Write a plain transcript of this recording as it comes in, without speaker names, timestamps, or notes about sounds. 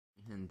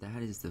And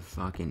that is the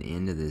fucking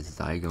end of this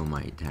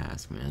Zygomite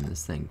task, man.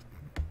 This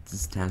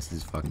task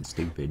is fucking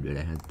stupid, but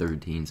I had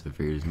 13, so I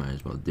figured I might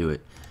as well do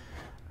it.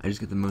 I just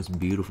got the most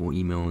beautiful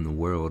email in the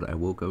world. I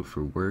woke up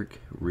for work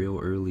real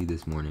early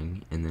this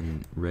morning, and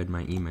then read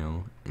my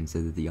email, and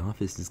said that the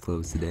office is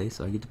closed today,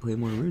 so I get to play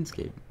more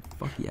RuneScape.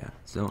 Fuck yeah.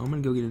 So I'm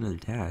gonna go get another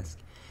task,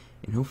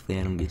 and hopefully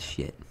I don't get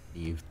shit.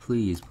 Eve,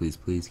 please, please,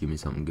 please give me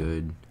something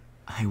good.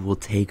 I will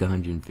take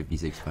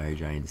 156 Fire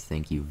Giants,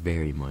 thank you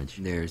very much.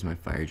 There's my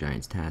Fire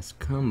Giants task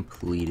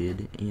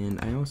completed,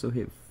 and I also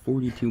hit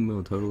 42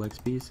 mil total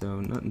XP, so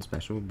nothing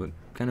special, but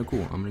kind of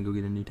cool. I'm gonna go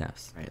get a new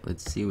task. Alright,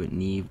 let's see what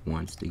Neve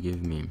wants to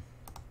give me.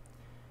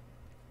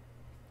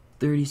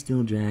 30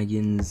 steel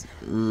dragons,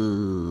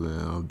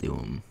 I'll do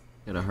them.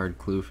 Got a hard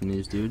clue from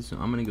these dudes, so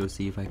I'm gonna go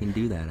see if I can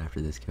do that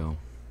after this kill.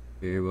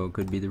 Very well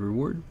could be the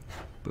reward.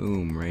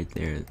 Boom, right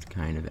there. It's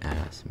kind of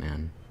ass,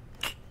 man.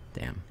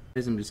 Damn.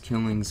 Guys, I'm just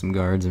killing some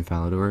guards in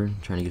Falador,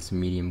 trying to get some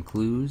medium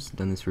clues.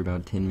 Done this for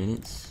about 10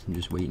 minutes. I'm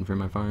just waiting for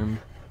my farm,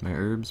 my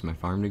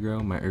farm to grow,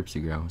 my herbs to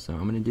grow. So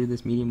I'm gonna do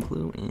this medium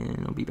clue,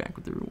 and I'll be back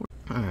with the reward.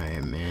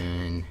 Alright,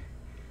 man.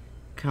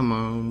 Come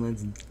on,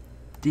 let's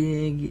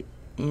dig,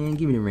 and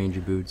give me the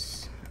ranger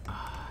boots.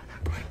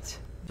 Not quite.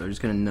 So I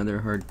just got another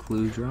hard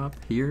clue drop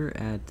here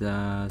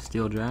at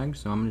Steel Drag,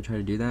 so I'm gonna try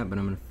to do that, but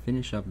I'm gonna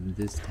finish up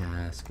this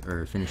task,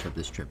 or finish up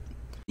this trip.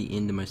 The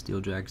end of my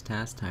Steel Drag's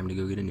task, time to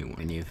go get a new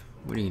one. Neve,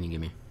 what are you gonna give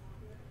me?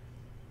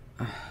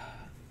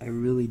 I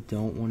really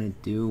don't want to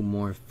do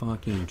more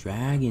fucking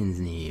dragons,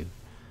 Neve.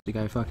 The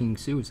guy fucking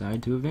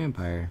suicide to a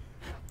vampire.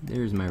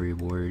 There's my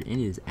reward. It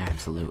is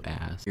absolute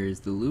ass. Here's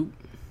the loot.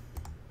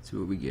 Let's see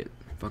what we get.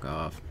 Fuck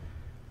off.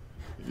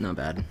 Not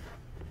bad.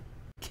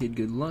 Kid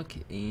good luck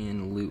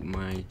and loot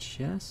my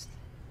chest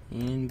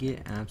and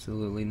get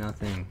absolutely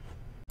nothing.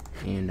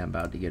 And I'm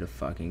about to get a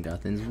fucking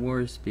Guthan's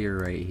War Spear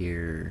right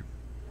here.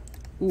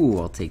 Ooh,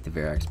 I'll take the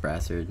Verax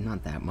Brasser.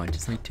 Not that much,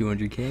 it's like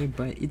 200k,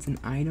 but it's an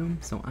item,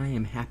 so I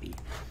am happy.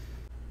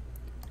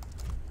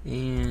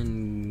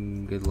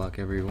 And good luck,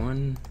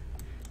 everyone.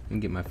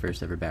 And get my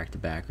first ever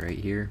back-to-back right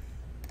here.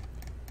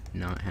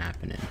 Not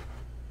happening.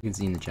 You can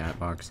see in the chat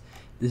box,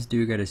 this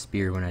dude got a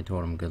spear when I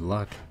told him good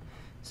luck.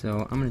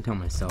 So I'm gonna tell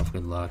myself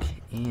good luck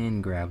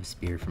and grab a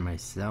spear for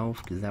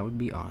myself, because that would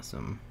be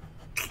awesome.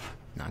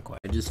 Not quite.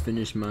 I just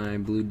finished my my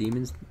Blue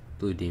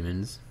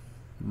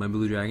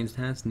Dragons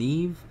task.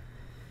 Neve,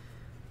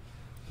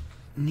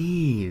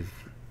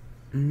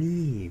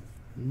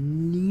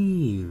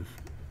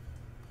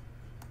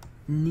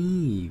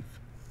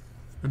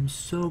 I'm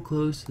so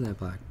close to that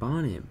black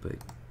bonnet, but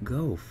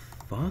go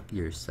fuck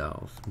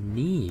yourself.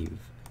 Neve,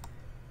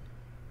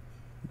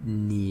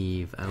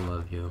 I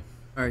love you.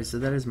 Alright, so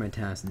that is my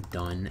task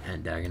done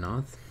at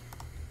Dagonoth.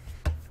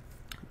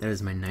 That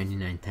is my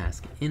 99th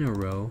task in a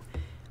row.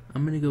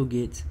 I'm gonna go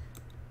get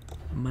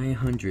my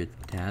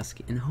 100th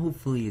task, and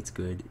hopefully it's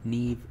good.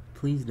 Neve,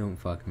 please don't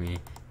fuck me.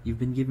 You've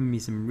been giving me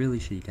some really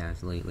shitty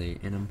tasks lately,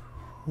 and I'm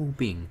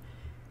hoping,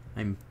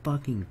 I'm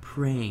fucking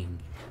praying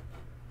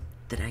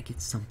that I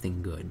get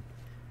something good.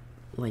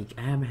 Like,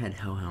 I haven't had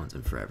Hellhounds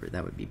in forever.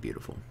 That would be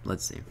beautiful.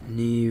 Let's see.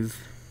 Neve,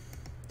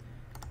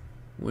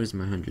 what is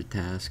my 100th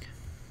task?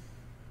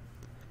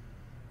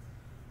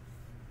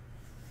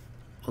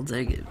 I'll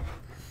take it.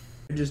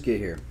 Just get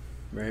here,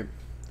 right?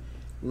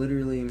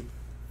 Literally,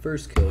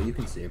 first kill, you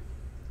can see.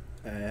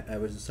 I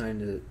was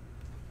assigned a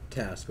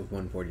task of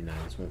 149,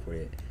 it's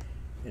 148.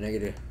 And I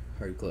get a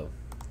hard clue.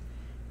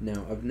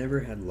 Now, I've never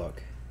had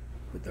luck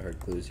with the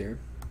hard clues here.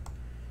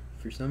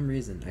 For some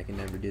reason, I can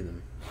never do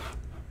them.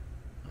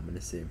 I'm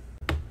gonna see.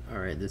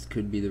 Alright, this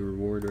could be the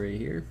reward right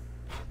here.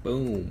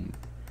 Boom.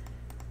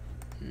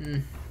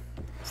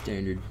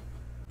 Standard.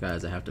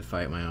 Guys, I have to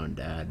fight my own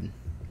dad.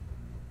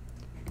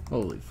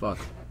 Holy fuck.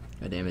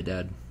 God damn it,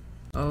 Dad.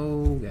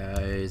 Oh,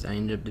 guys, I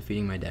ended up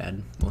defeating my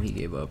dad. Well, he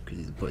gave up because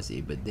he's a pussy,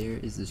 but there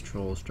is this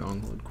Troll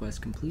Stronghold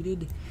quest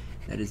completed.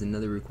 That is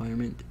another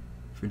requirement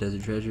for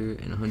Desert Treasure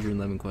and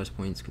 111 quest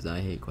points because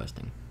I hate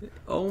questing.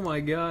 Oh my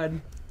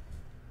god.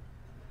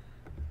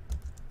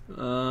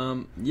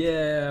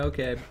 Yeah,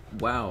 okay.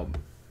 Wow.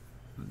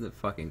 The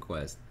fucking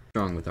quest.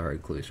 Strong with the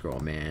hard clue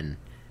scroll, man.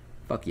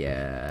 Fuck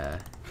yeah.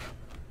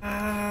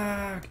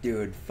 Fuck,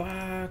 dude.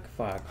 Fuck.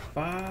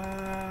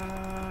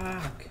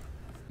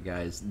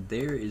 Guys,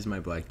 there is my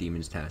Black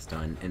Demons task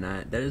done, and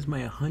that is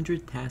my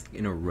 100th task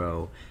in a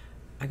row.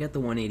 I got the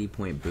 180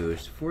 point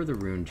boost for the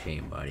Rune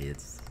Chain Body.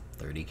 It's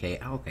 30k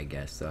alk, I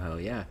guess, so hell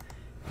yeah.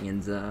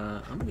 And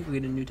I'm gonna go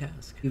get a new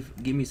task.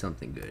 Give me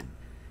something good.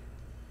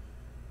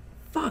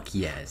 Fuck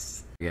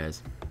yes.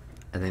 Guys,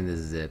 I think this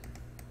is it.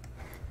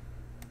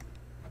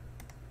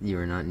 You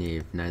are not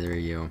Neve, neither are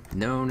you.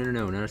 No,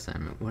 not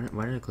assignment.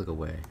 Why did I click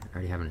away? I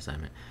already have an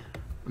assignment.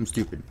 I'm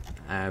stupid.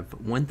 I have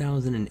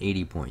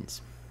 1,080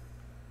 points.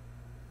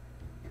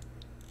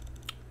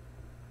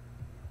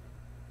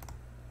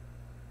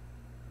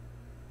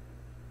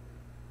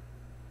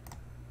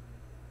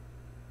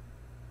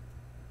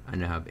 I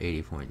now have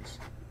 80 points.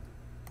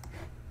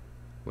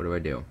 What do I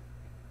do?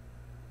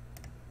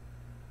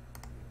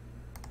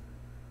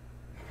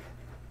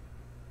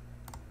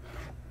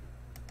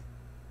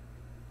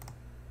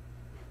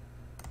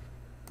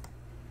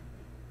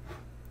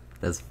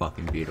 That's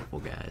fucking beautiful,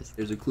 guys.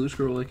 There's a clue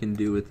scroll I can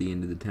do at the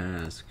end of the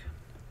task.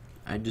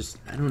 I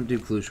don't do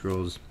clue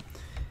scrolls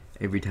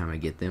every time I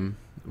get them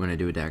when I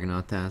do a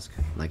dakoteh task,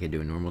 like I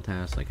do a normal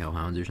task, like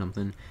Hellhounds or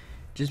something.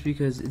 Just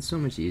because it's so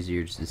much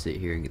easier just to sit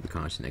here and get the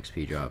constant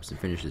XP drops and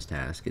finish this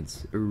task.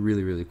 It's a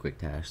really, really quick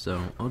task,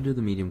 so I'll do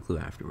the medium clue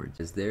afterwards.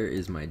 As there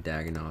is my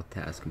dakoteh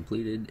task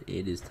completed,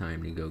 it is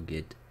time to go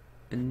get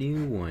a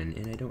new one,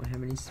 and I don't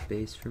have any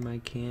space for my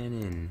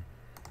cannon.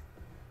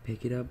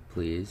 Pick it up,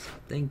 please.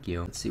 Thank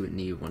you. Let's see what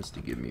Neve wants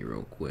to give me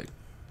real quick.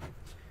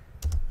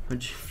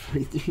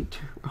 143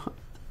 drop.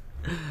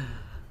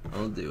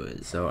 I'll do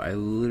it. So I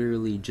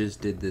literally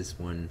just did this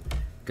one,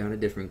 got a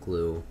different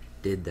clue,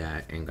 did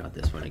that, and got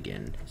this one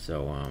again.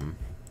 So I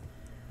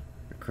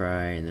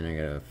cry, and then I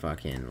gotta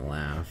fucking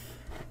laugh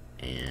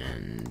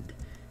and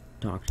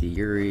talk to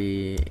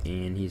Yuri,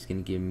 and he's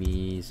gonna give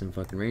me some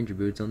fucking ranger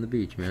boots on the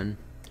beach, man.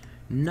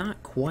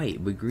 Not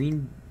quite, but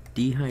green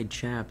d'hide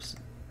chaps,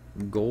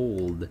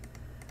 gold.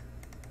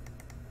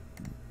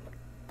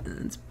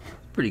 It's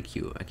pretty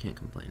cute. I can't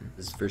complain.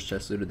 This is first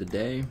chest loot of the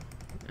day.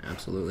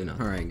 Absolutely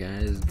nothing. Alright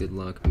guys, good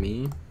luck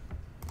me.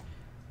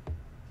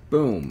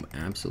 Boom,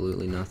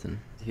 absolutely nothing.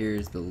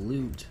 Here's the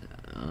loot.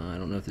 I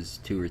don't know if this is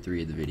 2 or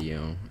 3 of the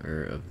video,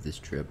 or of this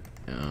trip.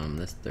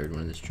 That's the 3rd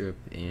one of this trip,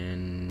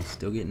 and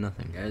still get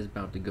nothing. Guys,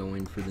 about to go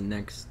in for the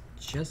next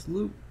chest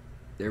loot.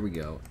 There we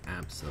go,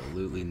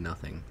 absolutely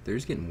nothing. They're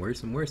just getting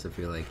worse and worse, I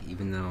feel like,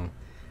 even though,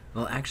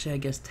 well, actually, I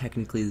guess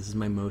technically this is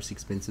my most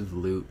expensive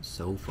loot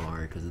so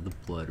far because of the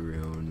blood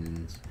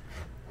runes.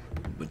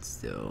 But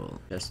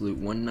still, chest loot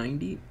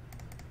 190.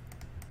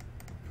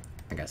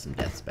 I got some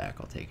deaths back,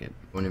 I'll take it.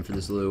 Going in for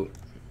this loot.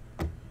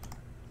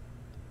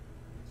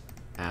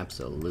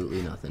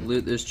 Absolutely nothing.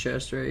 Loot this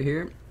chest right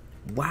here.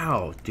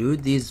 Wow,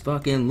 dude, these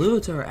fucking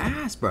loots are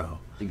ass, bro.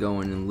 To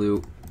go in and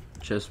loot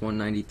chest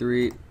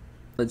 193.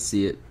 Let's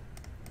see it.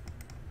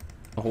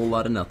 A whole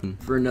lot of nothing.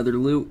 For another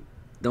loot,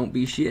 don't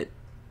be shit.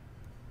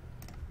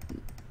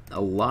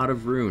 A lot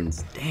of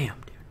runes. Damn,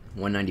 dude.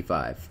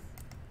 195.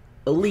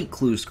 Elite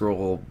clue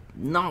scroll.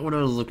 Not what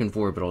I was looking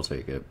for, but I'll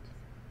take it.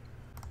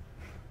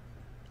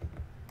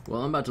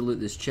 Well, I'm about to loot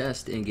this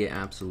chest and get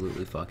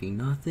absolutely fucking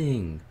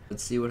nothing.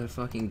 Let's see what I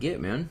fucking get,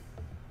 man.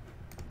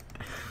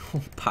 A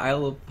whole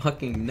pile of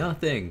fucking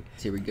nothing.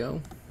 Here we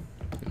go.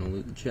 Gonna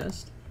loot the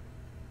chest.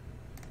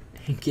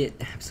 And get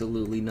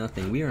absolutely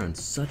nothing. We are on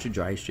such a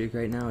dry streak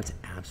right now, it's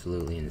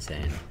absolutely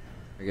insane.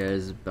 Alright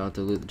guys, about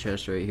to loot the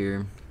chest right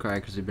here. Cry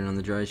because we've been on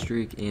the dry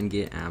streak and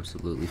get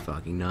absolutely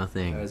fucking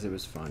nothing. Guys, it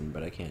was fun,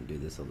 but I can't do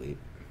this elite.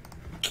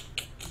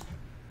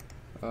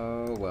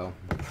 Oh well.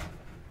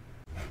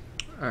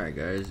 Alright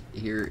guys,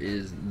 here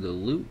is the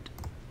loot.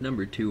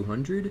 Number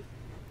 200.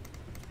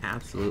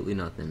 Absolutely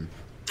nothing.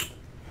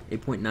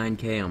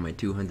 8.9k on my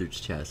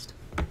 200s chest.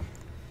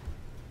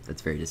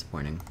 That's very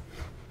disappointing.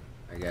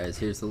 Alright guys,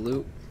 here's the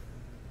loot.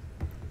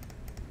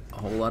 A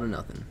whole lot of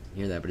nothing.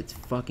 You hear that, but it's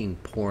fucking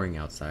pouring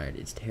outside.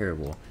 It's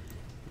terrible.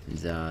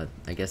 And,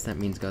 I guess that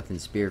means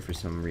Guthin's Spear for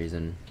some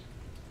reason.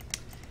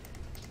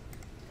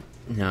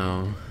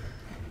 No.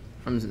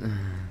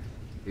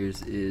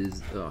 Here's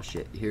oh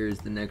shit. Here's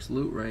the next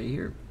loot right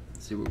here.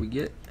 Let's see what we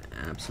get.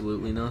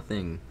 Absolutely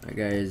nothing. Alright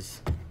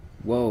guys.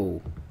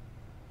 Whoa.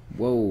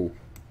 Whoa.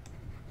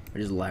 I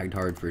just lagged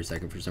hard for a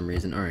second for some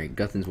reason. Alright,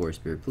 Guthin's War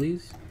Spear,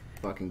 please.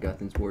 Fucking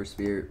Guthin's War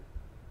Spear.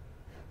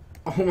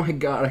 Oh my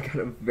god, I got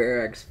a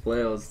Verax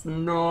Flails.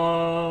 No!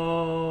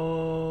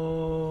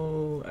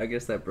 I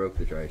guess that broke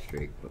the dry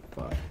streak, but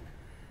fuck.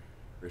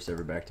 First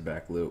ever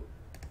back-to-back loot.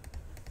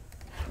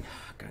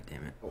 God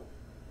damn it. Oh.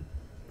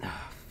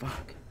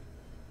 Fuck.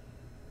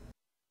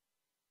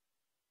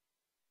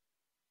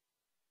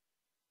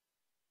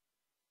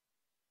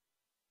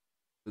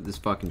 This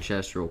fucking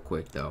chest real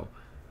quick though.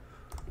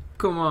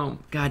 Come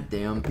on,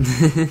 goddamn.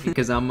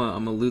 Because I'm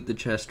gonna loot the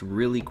chest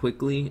really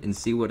quickly and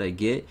see what I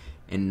get,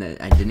 and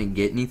I didn't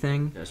get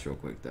anything. Chest real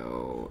quick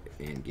though,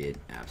 and get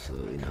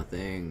absolutely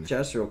nothing.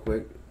 Chest real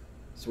quick.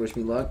 Switch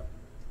me luck.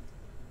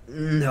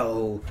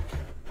 No.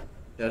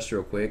 Chest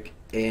real quick,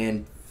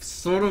 and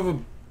sort of a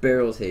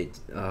Barrows hate.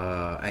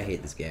 I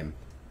hate this game.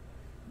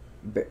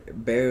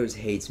 Barrows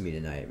hates me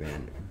tonight,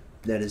 man.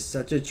 That is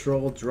such a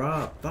troll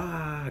drop.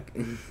 Fuck.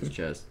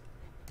 Chest.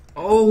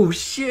 Oh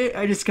shit,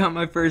 I just got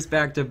my first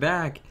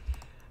back-to-back.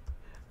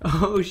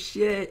 Oh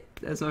shit,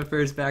 that's my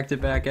first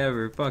back-to-back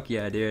ever. Fuck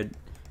yeah, dude.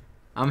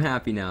 I'm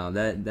happy now.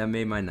 That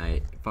made my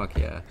night. Fuck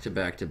yeah. To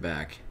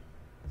back-to-back.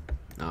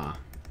 Ah,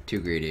 too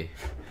greedy.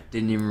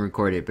 Didn't even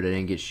record it, but I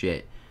didn't get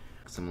shit.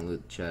 Someone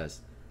loot the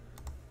chest.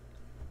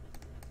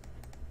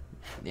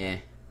 Yeah,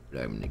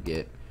 what I'm gonna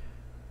get.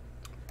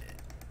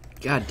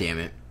 God damn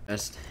it.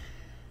 Best.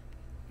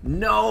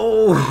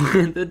 No!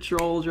 The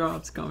troll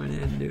drop's coming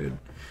in, dude.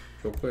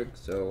 Real quick,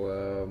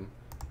 so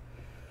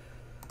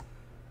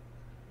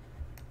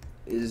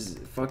is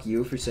fuck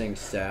you for saying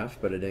staff,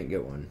 but I didn't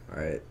get one.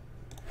 Alright,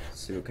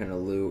 see what kind of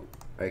loot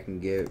I can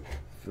get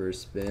for a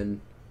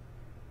spin.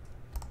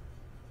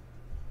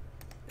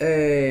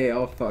 Hey,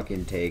 I'll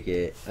fucking take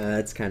it.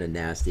 That's kind of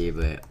nasty,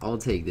 but I'll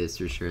take this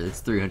for sure.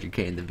 That's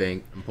 300k in the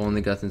bank. I'm pulling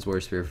the Guthan's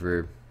War Spear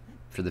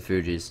for the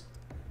Fuji's.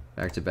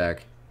 Back to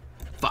back.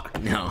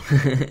 Fuck, no.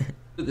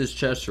 This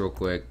chest real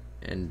quick,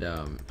 and,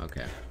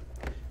 okay.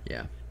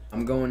 Yeah.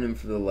 I'm going in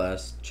for the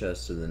last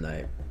chest of the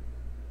night.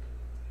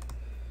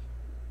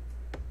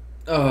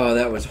 Oh,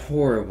 that was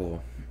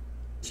horrible.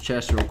 This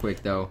chest real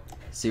quick, though.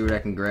 See what I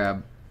can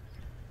grab.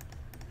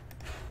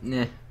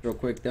 Nah. Real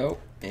quick, though.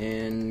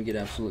 And get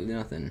absolutely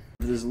nothing.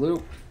 For this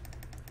loot,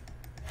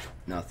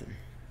 nothing.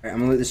 Alright, I'm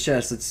gonna loot this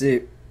chest. Let's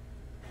see.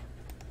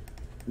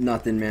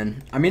 Nothing,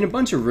 man. I mean, a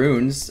bunch of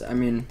runes. I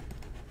mean,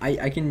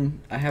 I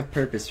have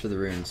purpose for the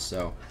runes,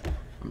 so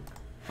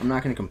I'm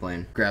not gonna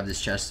complain. Grab this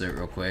chest loot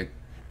real quick.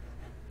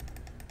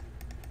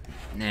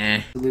 Nah.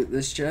 Loot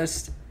this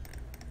chest.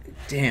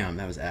 Damn,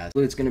 that was ass.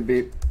 Loot's gonna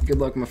be. Good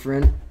luck, my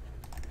friend.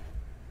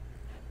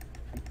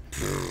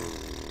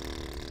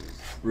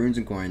 Runes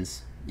and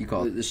coins. You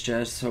call it. This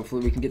chest.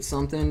 Hopefully we can get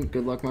something.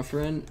 Good luck, my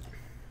friend.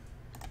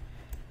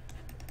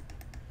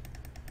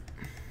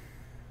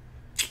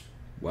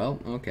 Well,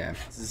 okay.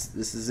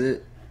 This is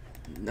it.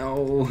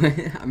 No.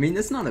 I mean,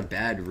 that's not a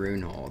bad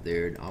rune haul,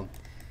 dude.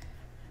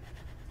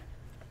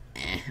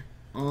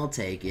 I'll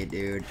take it,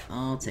 dude.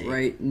 I'll take it.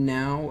 Right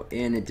now,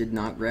 and it did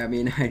not grab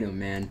me an item,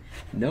 man.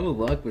 No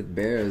luck with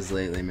barrows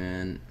lately,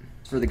 man.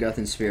 For the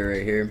Guthan Spear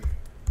right here.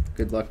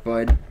 Good luck,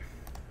 bud.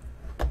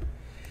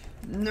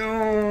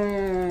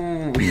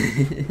 No!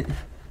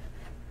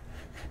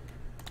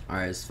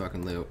 Alright, it's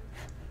fucking loot.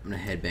 I'm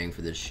gonna headbang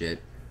for this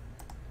shit.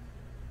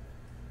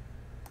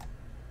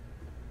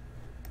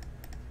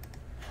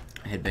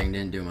 Headbang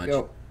didn't do much.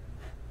 Go.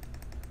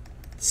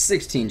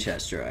 16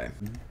 chest dry.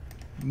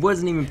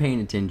 Wasn't even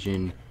paying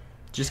attention.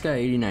 Just got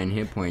 89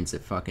 hit points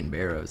at fucking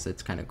barrows.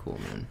 That's kind of cool,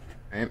 man.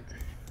 Alright.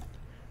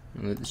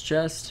 Loot this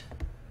chest.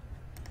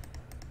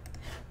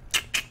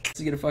 Let's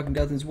get a fucking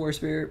Guthan's War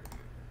Spear.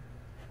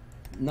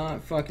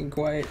 Not fucking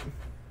quite.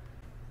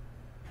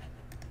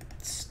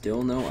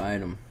 Still no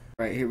item.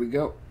 Alright, here we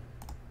go.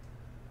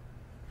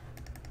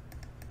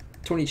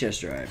 20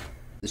 chest drive.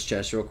 This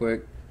chest real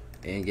quick.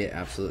 And get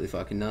absolutely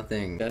fucking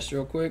nothing. Chest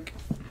real quick.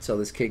 Tell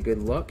this kid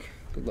good luck.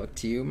 Good luck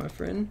to you, my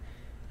friend.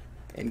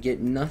 And get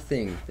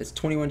nothing. That's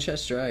 21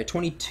 chest dry.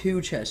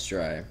 22 chest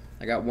dry.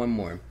 I got one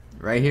more.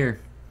 Right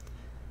here.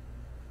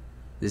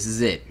 This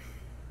is it.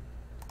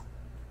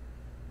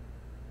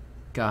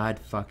 God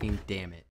fucking damn it.